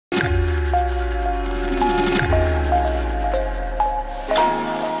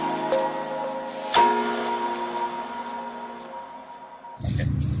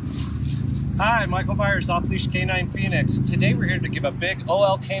Fires Off Leash Canine Phoenix. Today we're here to give a big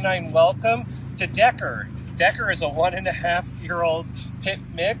OL Canine welcome to Decker. Decker is a 1.5-year-old pit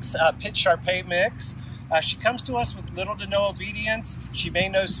mix, pit Sharpie mix. She comes to us with little to no obedience. She may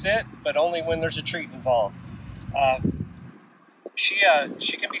know sit, but only when there's a treat involved. She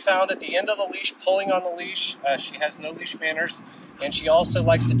can be found at the end of the leash, pulling on the leash. She has no leash manners, and she also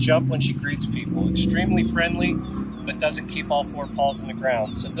likes to jump when she greets people. Extremely friendly, but doesn't keep all 4 paws in the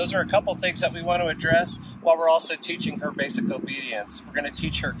ground. So those are a couple things that we want to address while we're also teaching her basic obedience. We're going to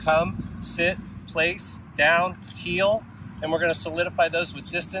teach her come, sit, place, down, heel, and we're going to solidify those with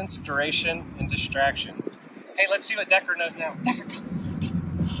distance, duration, and distraction. Hey, let's see what Decker knows now. Decker,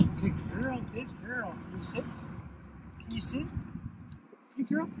 come. Good girl, good girl. Can you sit? Can you sit? Good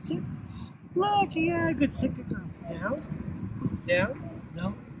girl, sit. Look, yeah, good, sit, good girl. Down, down,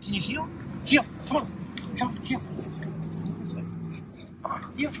 no. Can you heel? Heel, come on. Come, heel.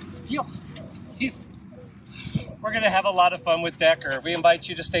 Heel, heel, heel. We're going to have a lot of fun with Decker. We invite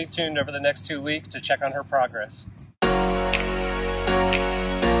you to stay tuned over the next 2 weeks to check on her progress.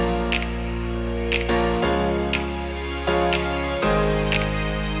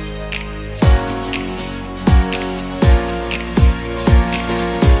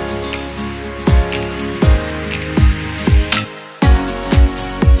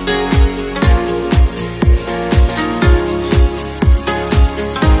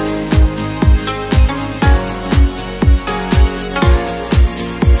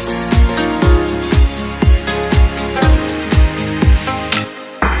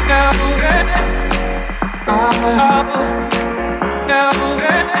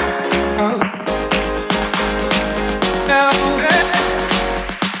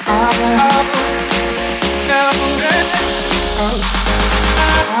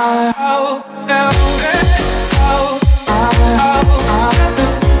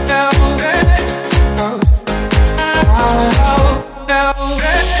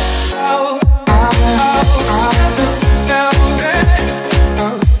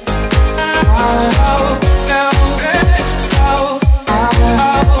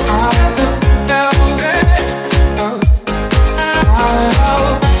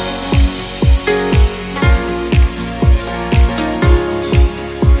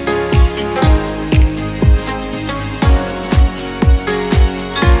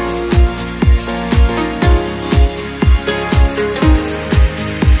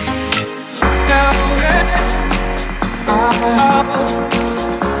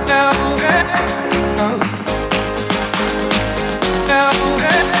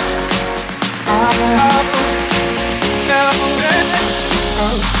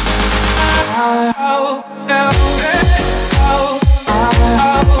 Oh